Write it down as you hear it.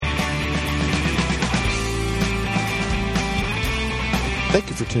Thank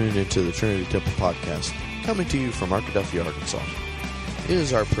you for tuning into the Trinity Temple Podcast, coming to you from Arkadelphia, Arkansas. It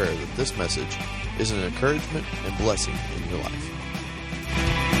is our prayer that this message is an encouragement and blessing in your life.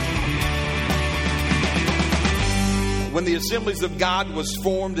 When the Assemblies of God was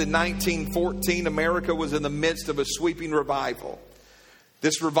formed in 1914, America was in the midst of a sweeping revival.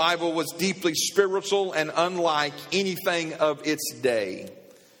 This revival was deeply spiritual and unlike anything of its day.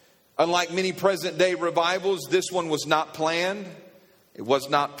 Unlike many present-day revivals, this one was not planned. It was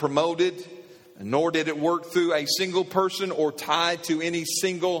not promoted, nor did it work through a single person or tied to any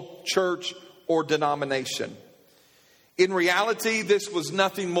single church or denomination. In reality, this was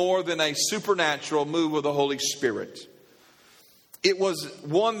nothing more than a supernatural move of the Holy Spirit. It was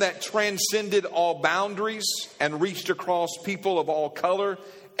one that transcended all boundaries and reached across people of all color,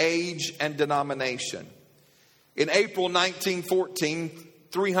 age, and denomination. In April 1914,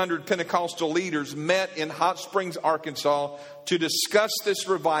 300 Pentecostal leaders met in Hot Springs, Arkansas to discuss this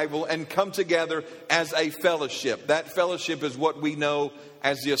revival and come together as a fellowship. That fellowship is what we know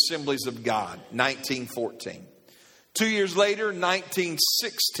as the Assemblies of God, 1914. 2 years later,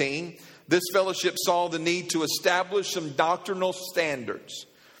 1916, this fellowship saw the need to establish some doctrinal standards.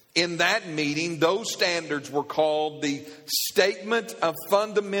 In that meeting, those standards were called the Statement of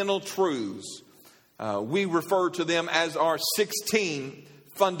Fundamental Truths. We refer to them as our 16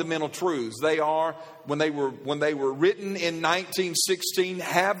 fundamental truths. They are, when they were written in 1916,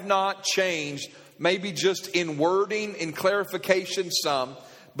 have not changed, maybe just in wording, in clarification some,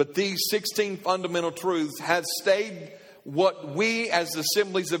 but these 16 fundamental truths have stayed what we as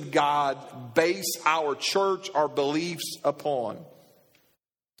Assemblies of God base our church, our beliefs upon.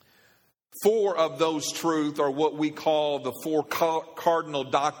 4 of those truths are what we call the 4 cardinal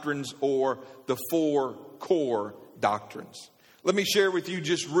doctrines or the 4 core doctrines. Let me share with you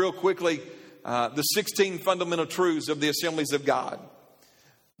just real quickly the 16 fundamental truths of the Assemblies of God.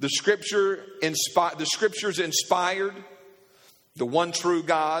 The Scriptures inspired, the one true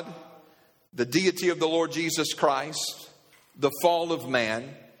God, the deity of the Lord Jesus Christ, the fall of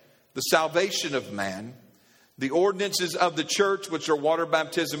man, the salvation of man, the ordinances of the church, which are water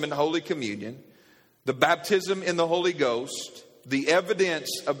baptism and Holy Communion, the baptism in the Holy Ghost, the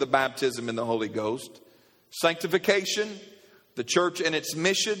evidence of the baptism in the Holy Ghost, sanctification, the church and its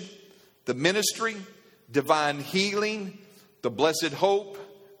mission, the ministry, divine healing, the blessed hope,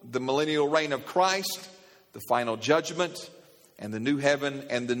 the millennial reign of Christ, the final judgment, and the new heaven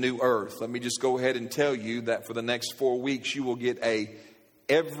and the new earth. Let me just go ahead and tell you that for the next 4 weeks, you will get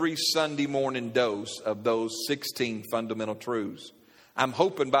every Sunday morning dose of those 16 fundamental truths. I'm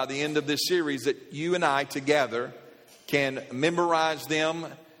hoping by the end of this series that you and I together can memorize them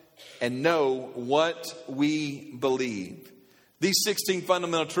and know what we believe. These 16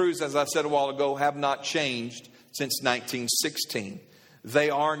 fundamental truths, as I said a while ago, have not changed since 1916.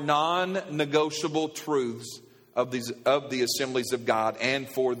 They are non-negotiable truths of the Assemblies of God and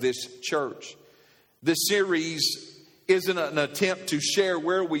for this church. This series isn't an attempt to share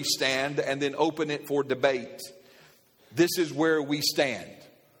where we stand and then open it for debate. This is where we stand.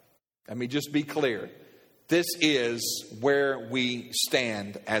 Let me just be clear. This is where we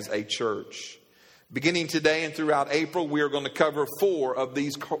stand as a church. Beginning today and throughout April, we are going to cover 4 of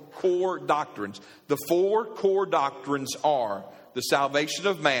these core doctrines. The 4 core doctrines are the salvation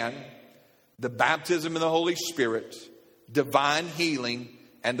of man, the baptism in the Holy Spirit, divine healing,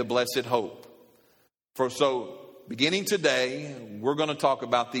 and the blessed hope. So, beginning today, we're going to talk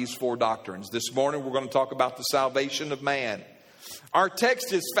about these 4 doctrines. This morning, we're going to talk about the salvation of man. Our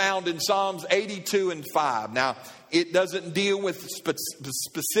text is found in Psalms 82 and 5. Now, it doesn't deal with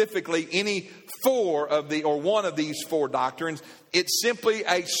specifically any 4 of one of these 4 doctrines. It's simply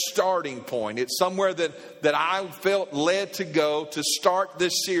a starting point. It's somewhere that I felt led to go to start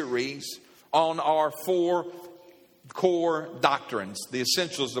this series on our 4 core doctrines, the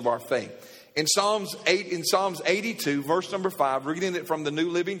essentials of our faith. In Psalms 82, verse number 5, reading it from the New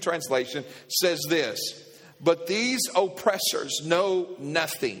Living Translation, says this: "But these oppressors know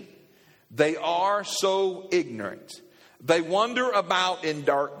nothing. They are so ignorant. They wander about in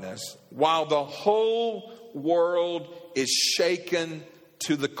darkness while the whole world is shaken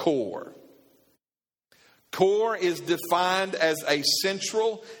to the core." Core is defined as a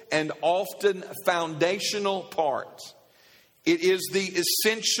central and often foundational part. It is the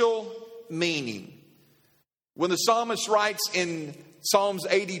essential meaning. When the psalmist writes in Psalms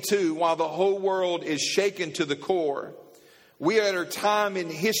 82, while the whole world is shaken to the core, we are at a time in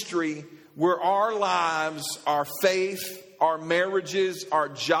history where our lives, our faith, our marriages, our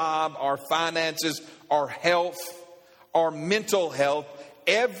job, our finances, our health, our mental health,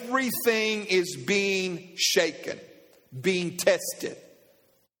 everything is being shaken, being tested.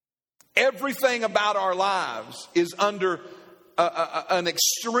 Everything about our lives is under an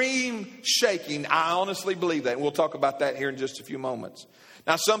extreme shaking. I honestly believe that. And we'll talk about that here in just a few moments.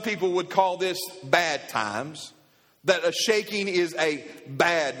 Now, some people would call this bad times, that a shaking is a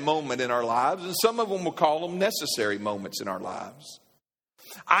bad moment in our lives. And some of them will call them necessary moments in our lives.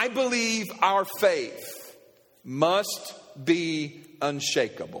 I believe our faith must be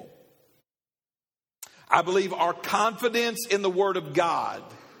unshakable. I believe our confidence in the Word of God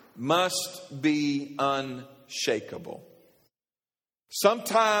must be unshakable.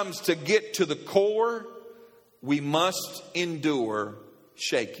 Sometimes to get to the core, we must endure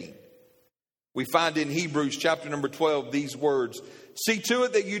shaking. We find in Hebrews chapter number 12 these words, "See to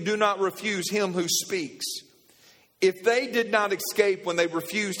it that you do not refuse him who speaks. If they did not escape when they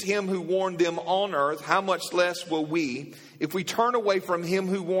refused him who warned them on earth, how much less will we if we turn away from him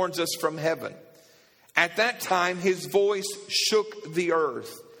who warns us from heaven? At that time his voice shook the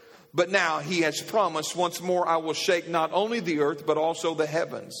earth. But now he has promised, once more I will shake not only the earth but also the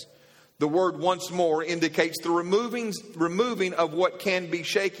heavens." The word once more indicates the removing of what can be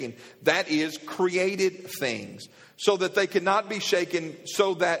shaken. That is, created things. So that they cannot be shaken,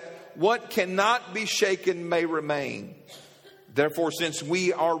 so that what cannot be shaken may remain. Therefore, since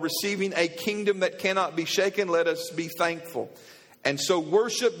we are receiving a kingdom that cannot be shaken, let us be thankful. And so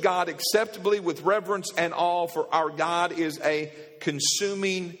worship God acceptably with reverence and awe, for our God is a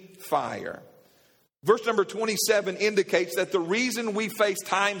consuming fire. Verse number 27 indicates that the reason we face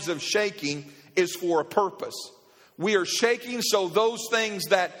times of shaking is for a purpose. We are shaking so those things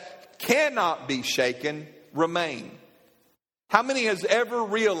that cannot be shaken remain. How many has ever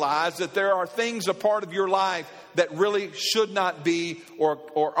realized that there are things a part of your life that really should not be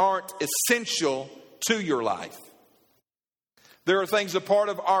or aren't essential to your life? There are things a part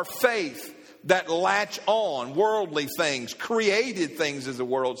of our faith that latch on, worldly things, created things, as the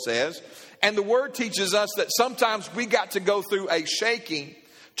world says. And the Word teaches us that sometimes we got to go through a shaking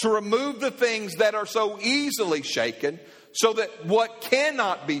to remove the things that are so easily shaken, so that what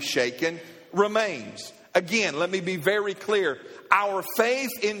cannot be shaken remains. Again, let me be very clear. Our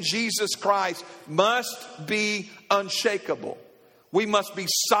faith in Jesus Christ must be unshakable. We must be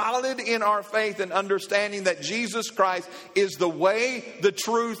solid in our faith and understanding that Jesus Christ is the way, the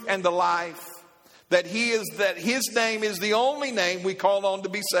truth, and the life. That his name is the only name we call on to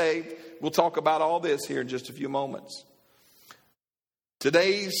be saved. We'll talk about all this here in just a few moments.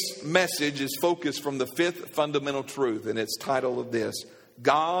 Today's message is focused from the fifth fundamental truth, and it's titled this: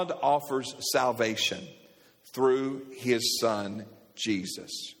 God offers salvation through his Son,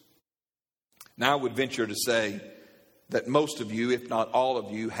 Jesus. Now, I would venture to say that most of you, if not all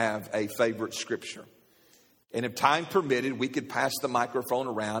of you, have a favorite scripture. And if time permitted, we could pass the microphone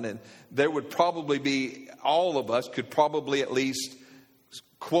around, and there would probably be, all of us could probably at least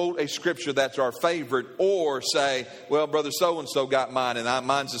quote a scripture that's our favorite, or say, well, brother so-and-so got mine, and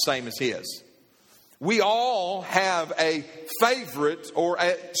mine's the same as his. We all have a favorite, or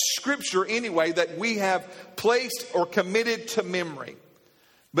a scripture anyway, that we have placed or committed to memory.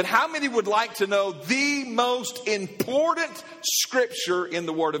 But how many would like to know the most important scripture in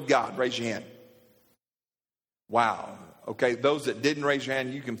the Word of God? Raise your hand. Wow. Okay, those that didn't raise your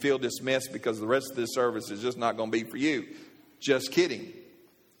hand, you can feel dismissed, because the rest of this service is just not going to be for you. Just kidding.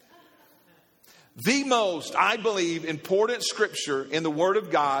 The most, I believe, important scripture in the Word of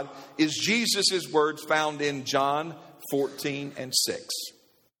God is Jesus' words found in John 14:6.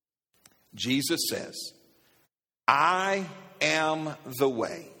 Jesus says, "I am the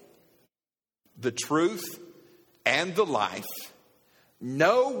way, the truth, and the life.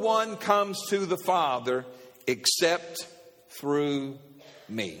 No one comes to the Father except through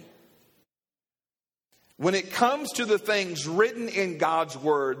me." When it comes to the things written in God's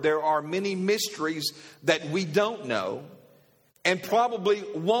Word, there are many mysteries that we don't know and probably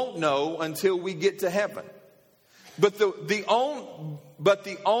won't know until we get to heaven. But the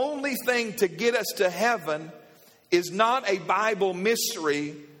only thing to get us to heaven is not a Bible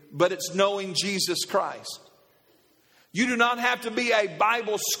mystery, but it's knowing Jesus Christ. You do not have to be a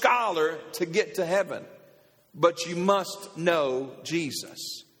Bible scholar to get to heaven, but you must know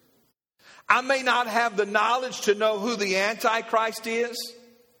Jesus. I may not have the knowledge to know who the Antichrist is,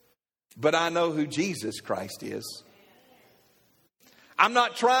 but I know who Jesus Christ is. I'm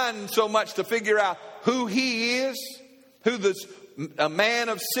not trying so much to figure out who he is, who this a man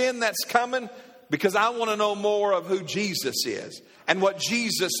of sin that's coming, because I want to know more of who Jesus is and what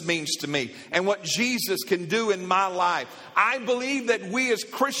Jesus means to me and what Jesus can do in my life. I believe that we as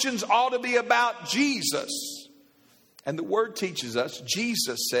Christians ought to be about Jesus. And the Word teaches us,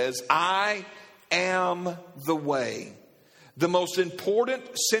 Jesus says, "I am the way." The most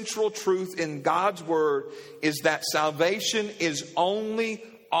important central truth in God's Word is that salvation is only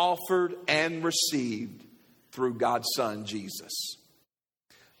offered and received through God's Son, Jesus.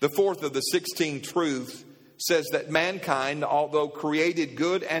 The fourth of the 16 truths says that mankind, although created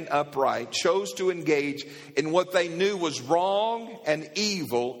good and upright, chose to engage in what they knew was wrong and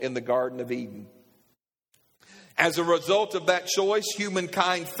evil in the Garden of Eden. As a result of that choice,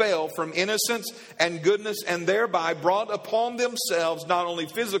 humankind fell from innocence and goodness and thereby brought upon themselves not only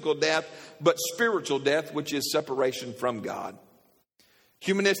physical death, but spiritual death, which is separation from God.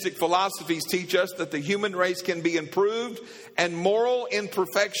 Humanistic philosophies teach us that the human race can be improved and moral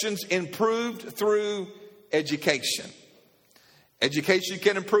imperfections improved through education. Education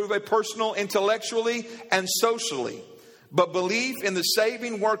can improve a person intellectually and socially. But belief in the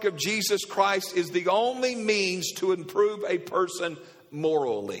saving work of Jesus Christ is the only means to improve a person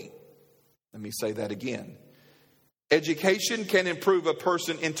morally. Let me say that again. Education can improve a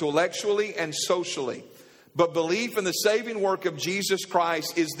person intellectually and socially. But belief in the saving work of Jesus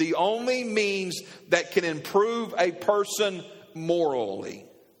Christ is the only means that can improve a person morally.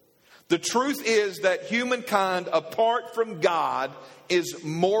 The truth is that humankind, apart from God, is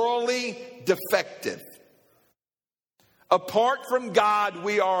morally defective. Apart from God,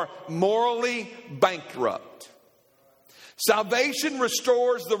 we are morally bankrupt. Salvation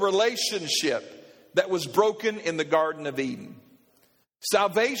restores the relationship that was broken in the Garden of Eden.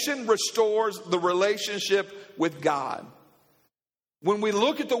 Salvation restores the relationship with God. When we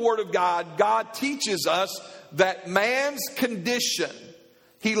look at the Word of God, God teaches us that man's condition,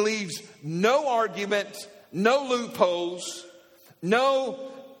 He leaves no argument, no loopholes, no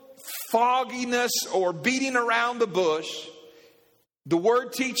fogginess or beating around the bush. The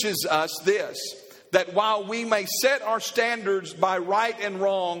Word teaches us this, that while we may set our standards by right and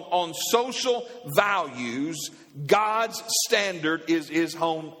wrong on social values, God's standard is His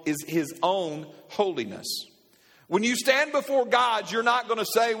own holiness. When you stand before God, you're not going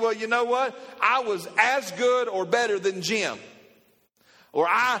to say, well, you know what? I was as good or better than Jim. Or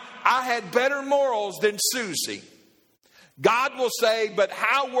I had better morals than Susie. God will say, but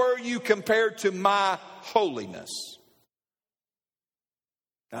how were you compared to my holiness?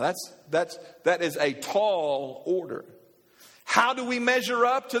 Now that is a tall order. How do we measure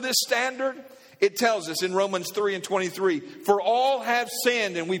up to this standard? It tells us in Romans 3:23, for all have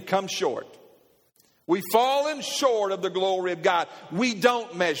sinned and we've come short. We've fallen short of the glory of God. We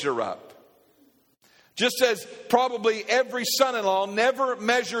don't measure up. Just as probably every son-in-law never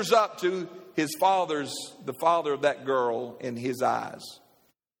measures up to the father of that girl in his eyes.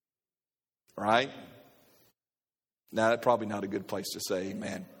 Right? Now, that's probably not a good place to say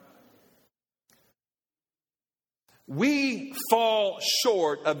amen. We fall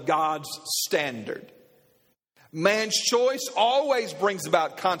short of God's standard. Man's choice always brings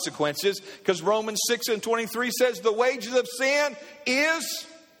about consequences because Romans 6:23 says the wages of sin is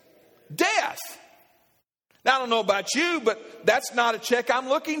death. Now, I don't know about you, but that's not a check I'm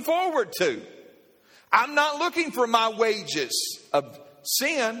looking forward to. I'm not looking for my wages of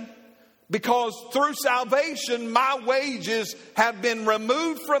sin because through salvation, my wages have been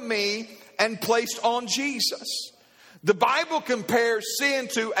removed from me and placed on Jesus. The Bible compares sin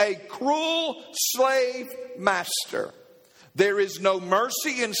to a cruel slave master. There is no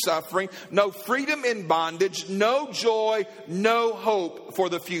mercy in suffering, no freedom in bondage, no joy, no hope for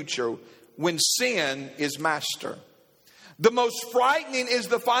the future when sin is master. The most frightening is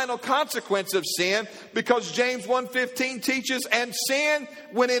the final consequence of sin because James 1:15 teaches, and sin,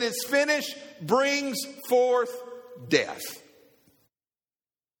 when it is finished, brings forth death.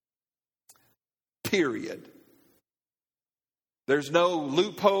 Period. There's no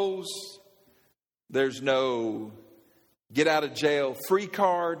loopholes. There's no get out of jail free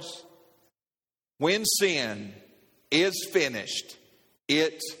cards. When sin is finished,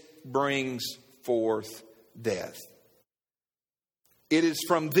 it brings forth death. It is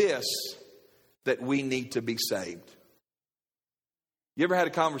from this that we need to be saved. You ever had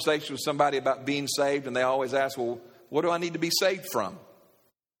a conversation with somebody about being saved and they always ask, well, what do I need to be saved from?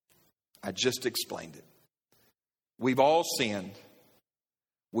 I just explained it. We've all sinned.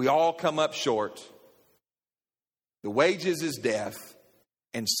 We all come up short. The wages is death,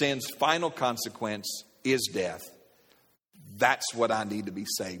 and sin's final consequence is death. That's what I need to be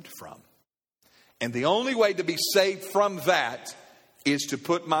saved from. And the only way to be saved from that is to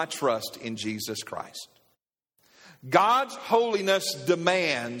put my trust in Jesus Christ. God's holiness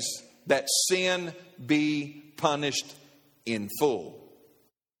demands that sin be punished in full.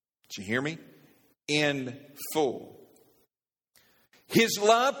 Did you hear me? In full. His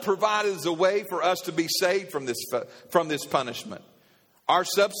love provided a way for us to be saved from this punishment. Our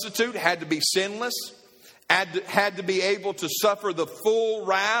substitute had to be sinless, had to be able to suffer the full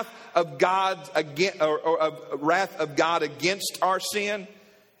wrath of God against our sin.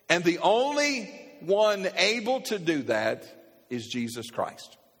 And the only one able to do that is Jesus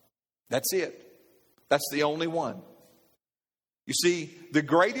Christ. That's it. That's the only one. You see, the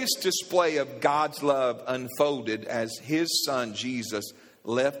greatest display of God's love unfolded as His Son Jesus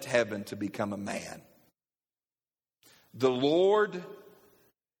left heaven to become a man. The Lord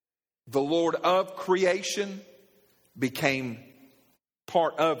of creation became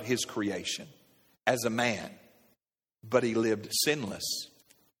part of His creation as a man, but He lived sinless.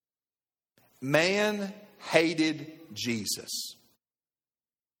 Man hated Jesus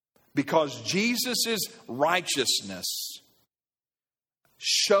because Jesus' righteousness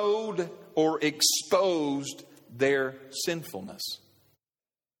showed or exposed their sinfulness.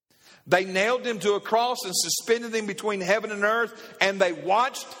 They nailed Him to a cross and suspended Him between heaven and earth, and they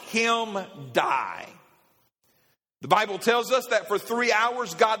watched Him die. The Bible tells us that for 3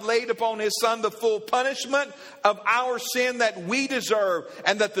 hours God laid upon His Son the full punishment of our sin that we deserve,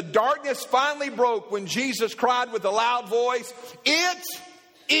 and that the darkness finally broke when Jesus cried with a loud voice, "It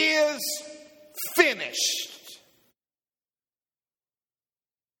is finished."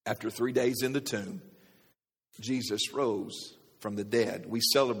 After 3 days in the tomb, Jesus rose from the dead. We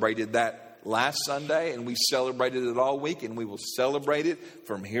celebrated that last Sunday, and we celebrated it all week, and we will celebrate it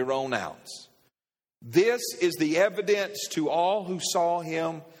from here on out. This is the evidence to all who saw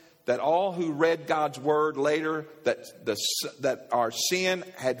Him, that all who read God's word later, that our sin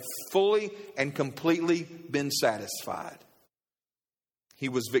had fully and completely been satisfied. He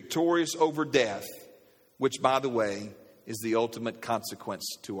was victorious over death, which, by the way, is the ultimate consequence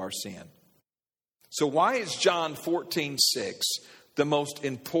to our sin. So why is John 14:6 the most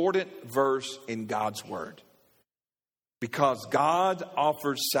important verse in God's word? Because God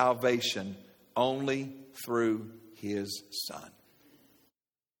offers salvation only through His Son.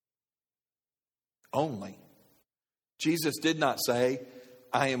 Only. Jesus did not say,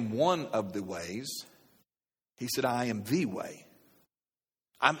 "I am one of the ways." He said, "I am the way.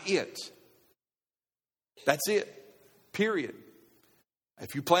 I'm it." That's it. Period.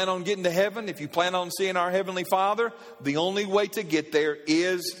 If you plan on getting to heaven, if you plan on seeing our Heavenly Father, the only way to get there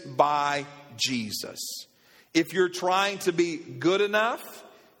is by Jesus. If you're trying to be good enough,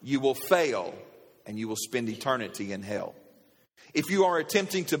 you will fail and you will spend eternity in hell. If you are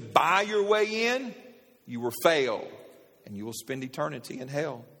attempting to buy your way in, you will fail and you will spend eternity in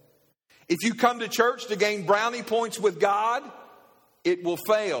hell. If you come to church to gain brownie points with God, it will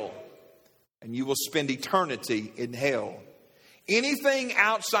fail and you will spend eternity in hell. Anything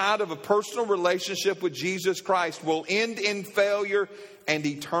outside of a personal relationship with Jesus Christ will end in failure and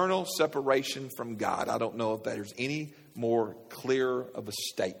eternal separation from God. I don't know if there's any more clear of a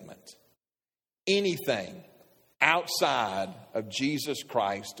statement. Anything outside of Jesus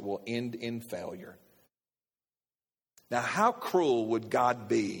Christ will end in failure. Now, how cruel would God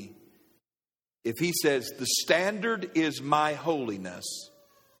be if He says, "The standard is my holiness,"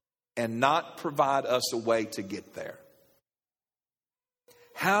 and not provide us a way to get there?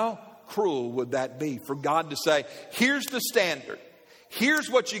 How cruel would that be for God to say, "Here's the standard. Here's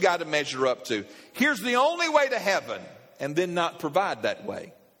what you got to measure up to. Here's the only way to heaven," and then not provide that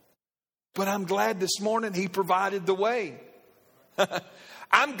way. But I'm glad this morning He provided the way.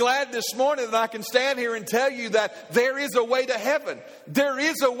 I'm glad this morning that I can stand here and tell you that there is a way to heaven. There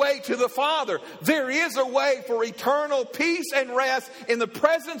is a way to the Father. There is a way for eternal peace and rest in the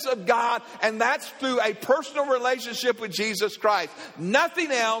presence of God. And that's through a personal relationship with Jesus Christ.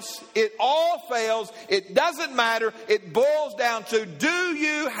 Nothing else. It all fails. It doesn't matter. It boils down to, do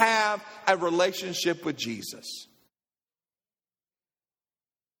you have a relationship with Jesus?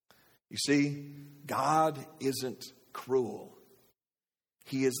 You see, God isn't cruel.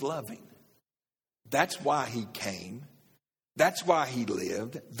 He is loving. That's why He came. That's why He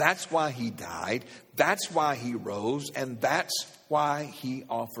lived. That's why He died. That's why He rose. And that's why He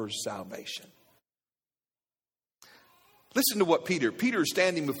offers salvation. Listen to what Peter is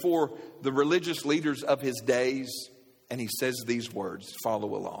standing before the religious leaders of his days, and he says these words.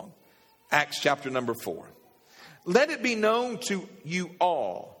 Follow along. Acts chapter number 4. "Let it be known to you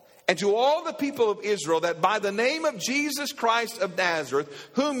all, and to all the people of Israel, that by the name of Jesus Christ of Nazareth,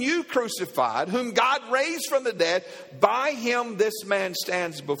 whom you crucified, whom God raised from the dead, by Him this man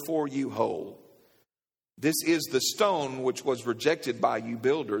stands before you whole. This is the stone which was rejected by you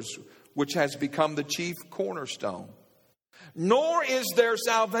builders, which has become the chief cornerstone. Nor is there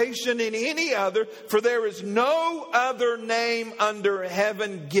salvation in any other, for there is no other name under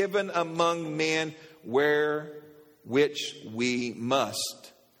heaven given among men which we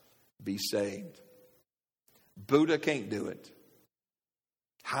must be saved. Buddha can't do it.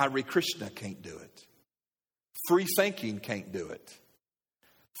 Hare Krishna can't do it. Free thinking can't do it.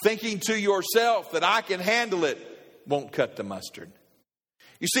 Thinking to yourself that I can handle it won't cut the mustard.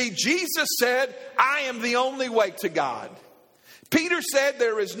 You see, Jesus said, I am the only way to God. Peter said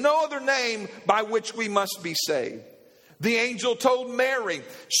there is no other name by which we must be saved. The angel told Mary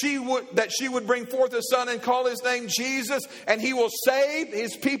that she would bring forth a son and call his name Jesus, and he will save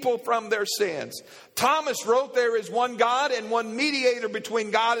his people from their sins. Thomas wrote there is one God and one mediator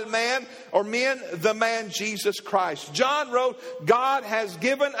between God and man, or men, the man Jesus Christ. John wrote, God has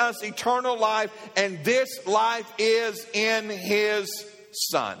given us eternal life, and this life is in his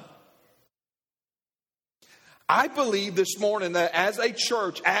Son. I believe this morning that as a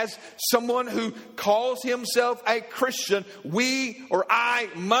church, as someone who calls himself a Christian, I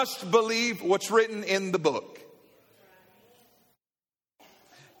must believe what's written in the book.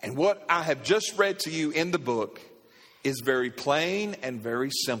 And what I have just read to you in the book is very plain and very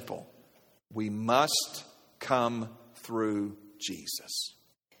simple. We must come through Jesus.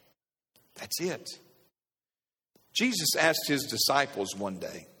 That's it. Jesus asked his disciples one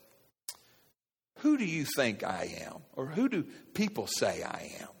day, who do you think I am? Or who do people say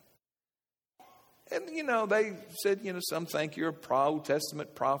I am? And, they said, some think you're a Old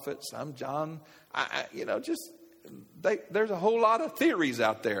Testament prophet. Some John. There's a whole lot of theories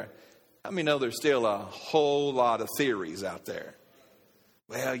out there. There's still a whole lot of theories out there.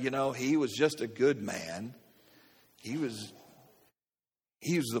 Well, he was just a good man. He was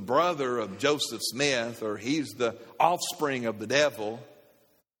the brother of Joseph Smith, or he's the offspring of the devil.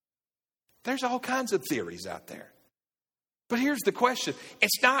 There's all kinds of theories out there. But here's the question.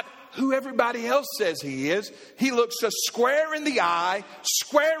 It's not who everybody else says he is. He looks us square in the eye,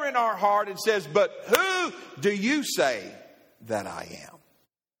 square in our heart, and says, but who do you say that I am?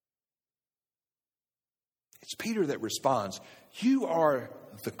 It's Peter that responds, you are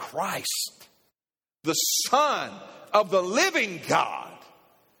the Christ, the Son of the living God.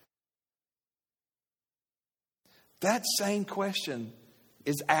 That same question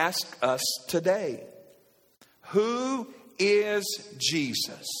is asked us today. Who is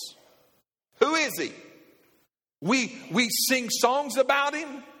Jesus? Who is he? We sing songs about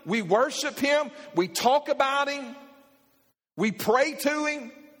him. We worship him. We talk about him. We pray to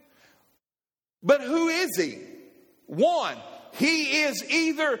him. But who is he? One, he is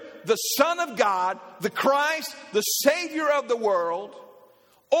either the Son of God, the Christ, the Savior of the world,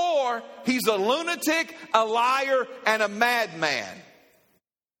 or he's a lunatic, a liar, and a madman.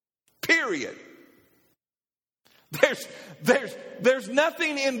 Period. There's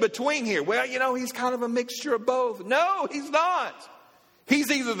nothing in between here. Well, he's kind of a mixture of both. No, he's not.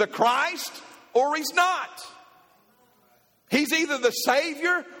 He's either the Christ or he's not. He's either the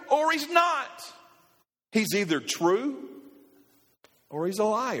Savior or he's not. He's either true or he's a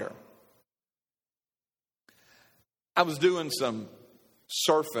liar. I was doing some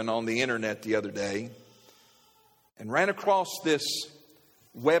surfing on the internet the other day and ran across this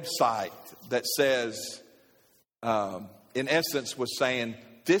website that says, in essence, was saying,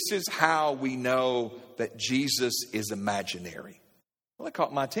 this is how we know that Jesus is imaginary. Well, that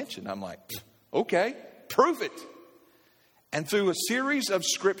caught my attention. I'm like, okay, prove it. And through a series of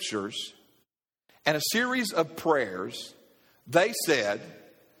scriptures and a series of prayers, they said,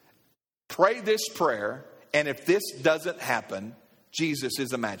 pray this prayer, and if this doesn't happen, Jesus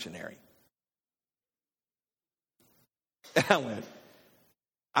is imaginary. And I went,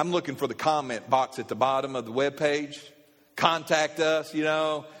 I'm looking for the comment box at the bottom of the webpage. Contact us,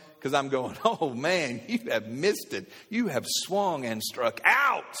 because I'm going, oh man, you have missed it. You have swung and struck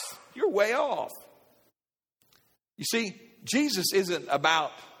out. You're way off. You see, Jesus isn't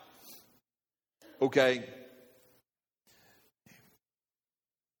about, okay,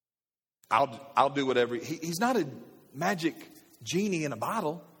 I'll do whatever. He's not a magic genie in a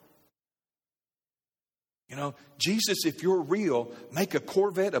bottle. Jesus, if you're real, make a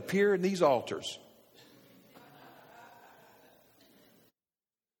Corvette appear in these altars.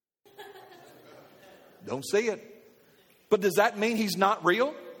 Don't see it. But does that mean he's not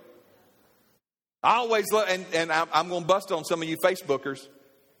real? I always love, and I'm going to bust on some of you Facebookers.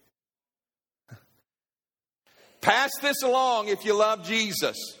 Pass this along if you love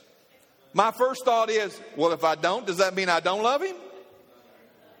Jesus. My first thought is, well, if I don't, does that mean I don't love him?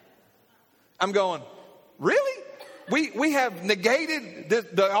 I'm going, really? We have negated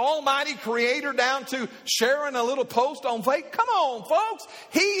the almighty creator down to sharing a little post on faith. Come on, folks.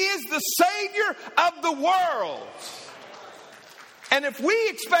 He is the Savior of the world. And if we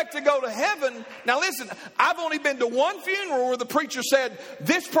expect to go to heaven, now listen, I've only been to one funeral where the preacher said,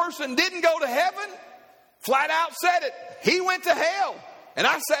 this person didn't go to heaven. Flat out said it. He went to hell. And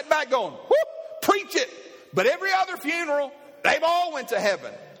I sat back going, whoop, preach it. But every other funeral, they've all went to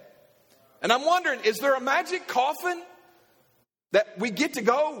heaven. And I'm wondering, is there a magic coffin that we get to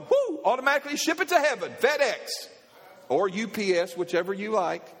go, automatically ship it to heaven? FedEx or UPS, whichever you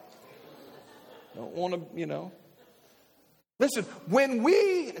like. Don't want to, Listen, when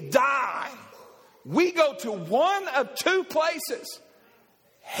we die, we go to one of two places.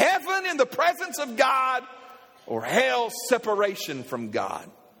 Heaven in the presence of God, or hell, separation from God.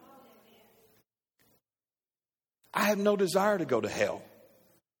 I have no desire to go to hell.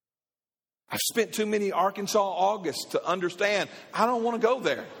 I've spent too many Arkansas Augusts to understand I don't want to go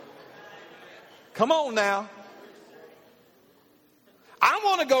there. Come on now. I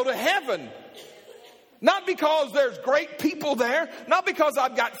want to go to heaven. Not because there's great people there, not because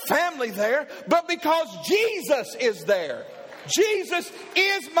I've got family there, but because Jesus is there. Jesus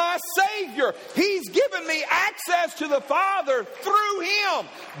is my Savior. He's given me access to the Father through Him.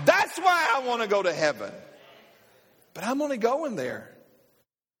 That's why I want to go to heaven. But I'm only going there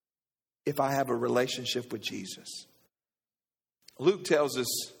if I have a relationship with Jesus.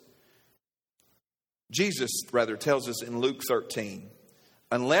 Jesus tells us in Luke 13,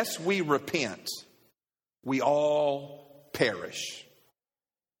 unless we repent, we all perish.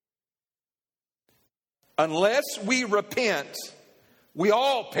 Unless we repent, we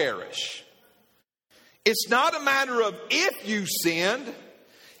all perish. It's not a matter of if you sinned.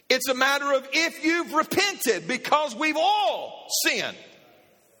 It's a matter of if you've repented, because we've all sinned.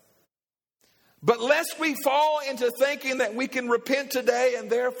 But lest we fall into thinking that we can repent today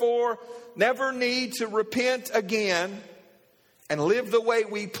and therefore never need to repent again and live the way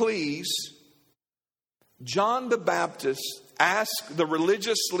we please, John the Baptist asked the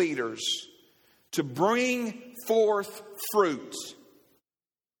religious leaders to bring forth fruit,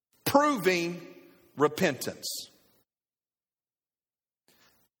 proving repentance.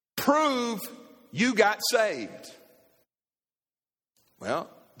 Prove you got saved. Well,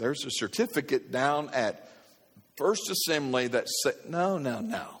 there's a certificate down at First Assembly that said, no.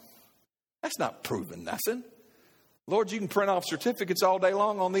 That's not proving nothing. Lord, you can print off certificates all day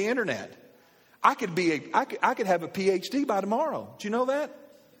long on the internet. I could have a PhD by tomorrow. Do you know that?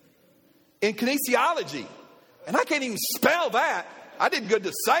 In kinesiology. And I can't even spell that. I did good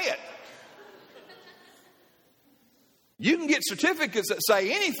to say it. You can get certificates that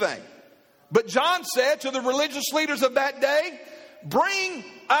say anything. But John said to the religious leaders of that day, bring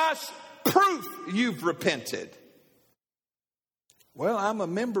us proof you've repented. Well, I'm a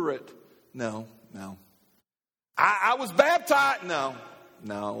member at... No. I was baptized. No.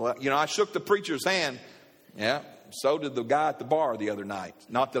 I shook the preacher's hand. Yeah, so did the guy at the bar the other night.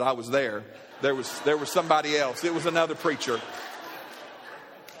 Not that I was there. There was somebody else. It was another preacher.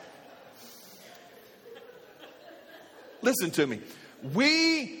 Listen to me.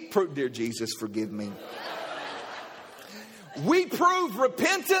 Dear Jesus, forgive me. We prove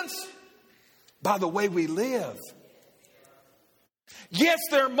repentance by the way we live. Yes,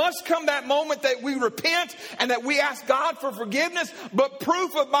 there must come that moment that we repent and that we ask God for forgiveness, but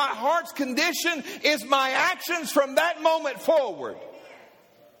proof of my heart's condition is my actions from that moment forward.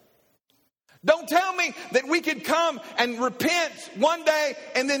 Don't tell me that we could come and repent one day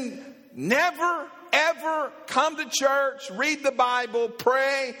and then never, ever come to church, read the Bible,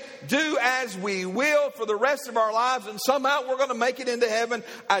 pray, do as we will for the rest of our lives, and somehow we're going to make it into heaven.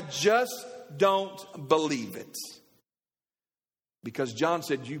 I just don't believe it. Because John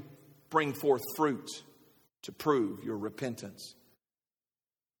said, you bring forth fruit to prove your repentance.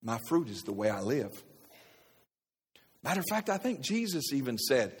 My fruit is the way I live. Matter of fact, I think Jesus even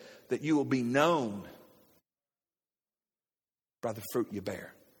said that you will be known by the fruit you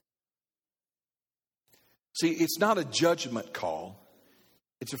bear. See, it's not a judgment call.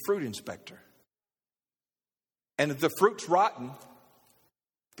 It's a fruit inspector. And if the fruit's rotten,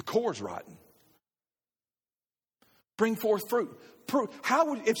 the core's rotten. Bring forth fruit.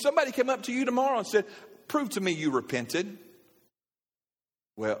 If somebody came up to you tomorrow and said, prove to me you repented.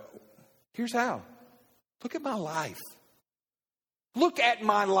 Well, here's how. Look at my life. Look at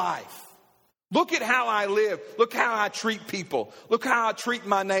my life. Look at how I live. Look how I treat people. Look how I treat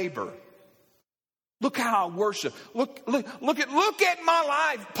my neighbor. Look how I worship. Look at my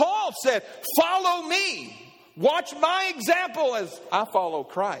life. Paul said, follow me. Watch my example as I follow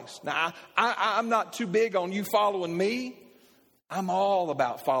Christ. Now, I'm not too big on you following me. I'm all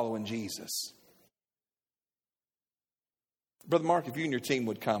about following Jesus. Brother Mark, if you and your team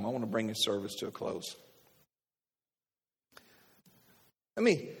would come, I want to bring this service to a close. Let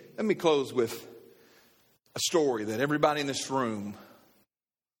me close with a story that everybody in this room,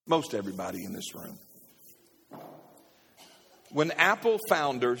 most everybody in this room. When Apple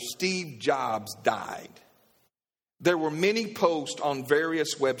founder Steve Jobs died, there were many posts on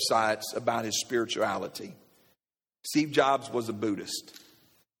various websites about his spirituality. Steve Jobs was a Buddhist.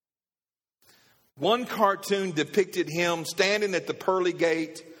 One cartoon depicted him standing at the pearly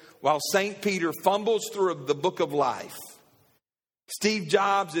gate while St. Peter fumbles through the book of life. Steve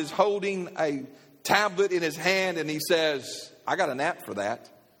Jobs is holding a tablet in his hand and he says, I got an app for that.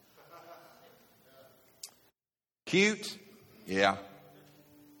 Cute? Yeah.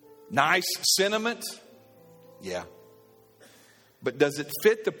 Nice sentiment? Yeah. But does it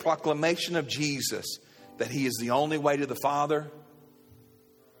fit the proclamation of Jesus that he is the only way to the Father?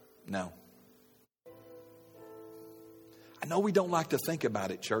 No. I know we don't like to think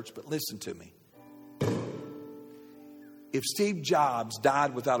about it, church, but listen to me. If Steve Jobs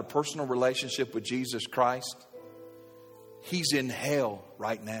died without a personal relationship with Jesus Christ, he's in hell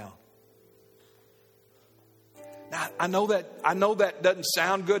right now. Now, I know that doesn't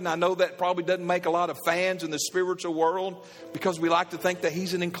sound good, and I know that probably doesn't make a lot of fans in the spiritual world because we like to think that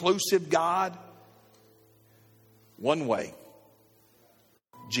he's an inclusive God. One way.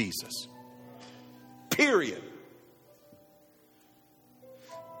 Jesus. Period.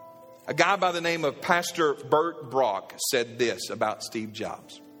 A guy by the name of Pastor Bert Brock said this about Steve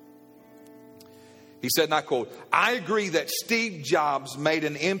Jobs. He said, and I quote, I agree that Steve Jobs made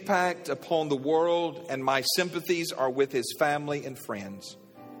an impact upon the world and my sympathies are with his family and friends.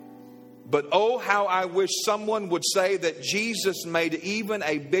 But oh, how I wish someone would say that Jesus made even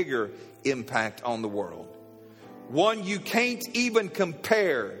a bigger impact on the world. One you can't even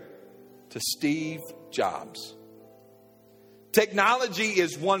compare to Steve Jobs. Technology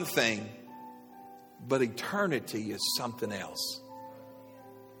is one thing, but eternity is something else.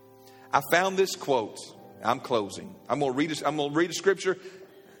 I found this quote. I'm closing. I'm going to read a scripture.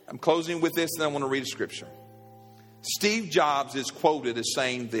 I'm closing with this, and I want to read a scripture. Steve Jobs is quoted as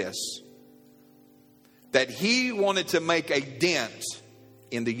saying this, that he wanted to make a dent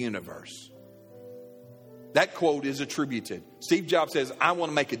in the universe. That quote is attributed. Steve Jobs says, I want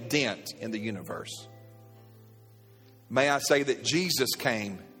to make a dent in the universe. May I say that Jesus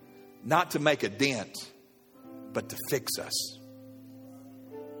came not to make a dent, but to fix us.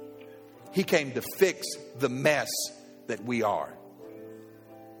 He came to fix the mess that we are.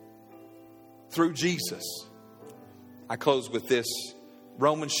 Through Jesus. I close with this.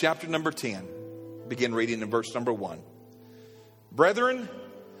 Romans chapter number 10. Begin reading in verse number 1. Brethren,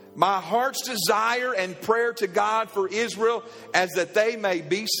 my heart's desire and prayer to God for Israel as that they may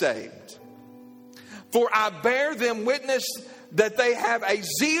be saved. For I bear them witness that they have a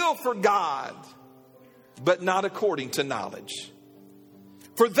zeal for God, but not according to knowledge.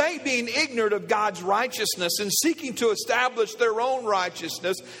 For they, being ignorant of God's righteousness and seeking to establish their own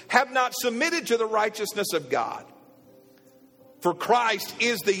righteousness, have not submitted to the righteousness of God. For Christ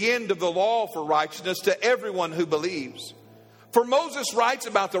is the end of the law for righteousness to everyone who believes. For Moses writes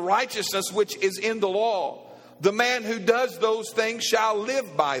about the righteousness which is in the law. The man who does those things shall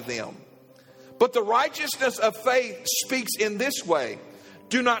live by them. But the righteousness of faith speaks in this way.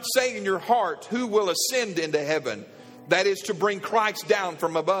 Do not say in your heart, who will ascend into heaven? That is to bring Christ down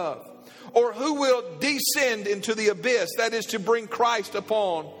from above. Or who will descend into the abyss? That is to bring Christ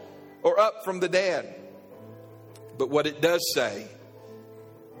upon or up from the dead. But what it does say,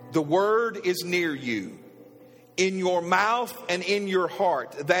 the word is near you, in your mouth and in your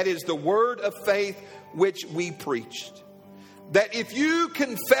heart. That is the word of faith which we preached. That if you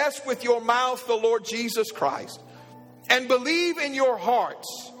confess with your mouth the Lord Jesus Christ and believe in your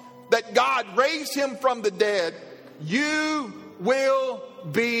hearts that God raised him from the dead, you will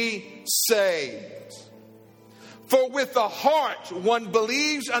be saved. For with the heart one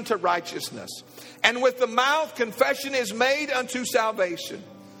believes unto righteousness, and with the mouth confession is made unto salvation.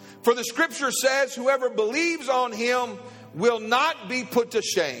 For the scripture says, whoever believes on him will not be put to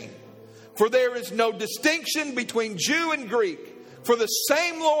shame. For there is no distinction between Jew and Greek. For the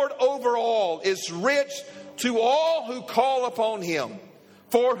same Lord over all is rich to all who call upon him.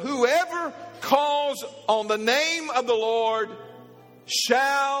 For whoever calls on the name of the Lord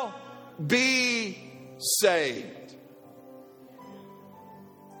shall be saved.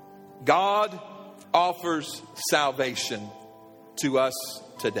 God offers salvation to us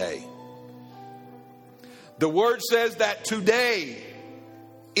today. The Word says that today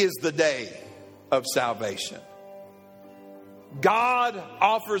is the day of salvation. God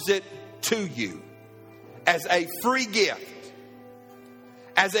offers it to you as a free gift,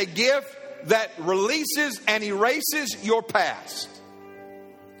 as a gift that releases and erases your past,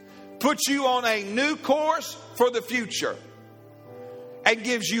 puts you on a new course for the future, and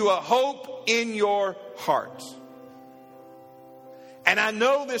gives you a hope in your heart. And I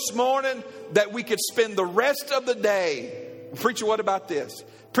know this morning that we could spend the rest of the day, preacher, what about this?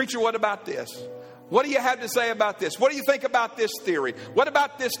 Preacher, what about this? What do you have to say about this? What do you think about this theory? What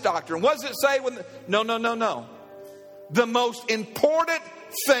about this doctrine? What does it say when... No. The most important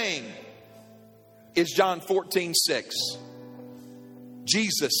thing is John 14:6.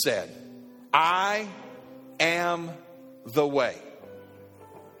 Jesus said, I am the way,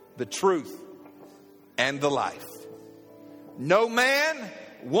 the truth, and the life. No man,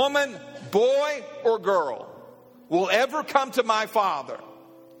 woman, boy, or girl will ever come to my Father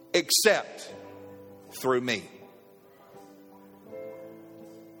except through me.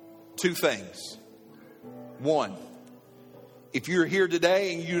 Two things. One, if you're here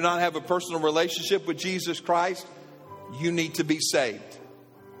today and you do not have a personal relationship with Jesus Christ, you need to be saved.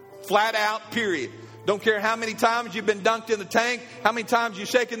 Flat out, period. Don't care how many times you've been dunked in the tank, how many times you've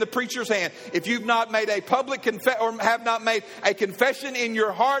shaken the preacher's hand. If you've not made a public or have not made a confession in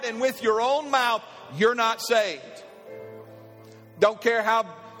your heart and with your own mouth, you're not saved. Don't care how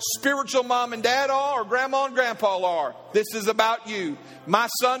spiritual mom and dad are or grandma and grandpa are. This is about you. My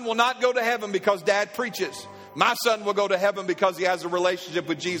son will not go to heaven because dad preaches. My son will go to heaven because he has a relationship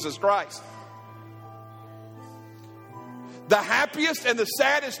with Jesus Christ. The happiest and the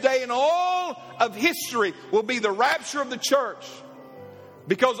saddest day in all of history will be the rapture of the church.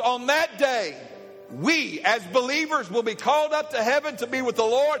 Because on that day, we as believers will be called up to heaven to be with the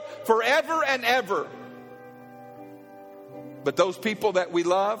Lord forever and ever. But those people that we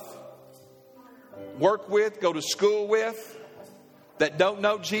love, work with, go to school with, that don't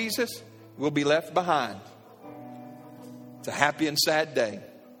know Jesus, will be left behind. It's a happy and sad day.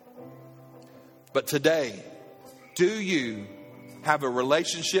 But today, do you have a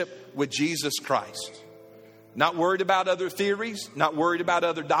relationship with Jesus Christ? Not worried about other theories, not worried about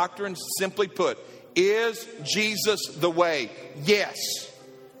other doctrines. Simply put, is Jesus the way? Yes.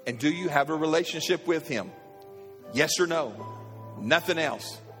 And do you have a relationship with Him? Yes or no? Nothing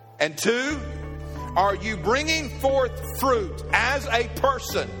else. And two, are you bringing forth fruit as a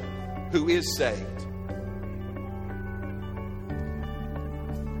person who is saved?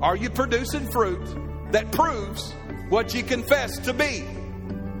 Are you producing fruit that proves what you confess to be?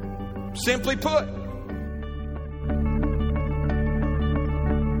 Simply put,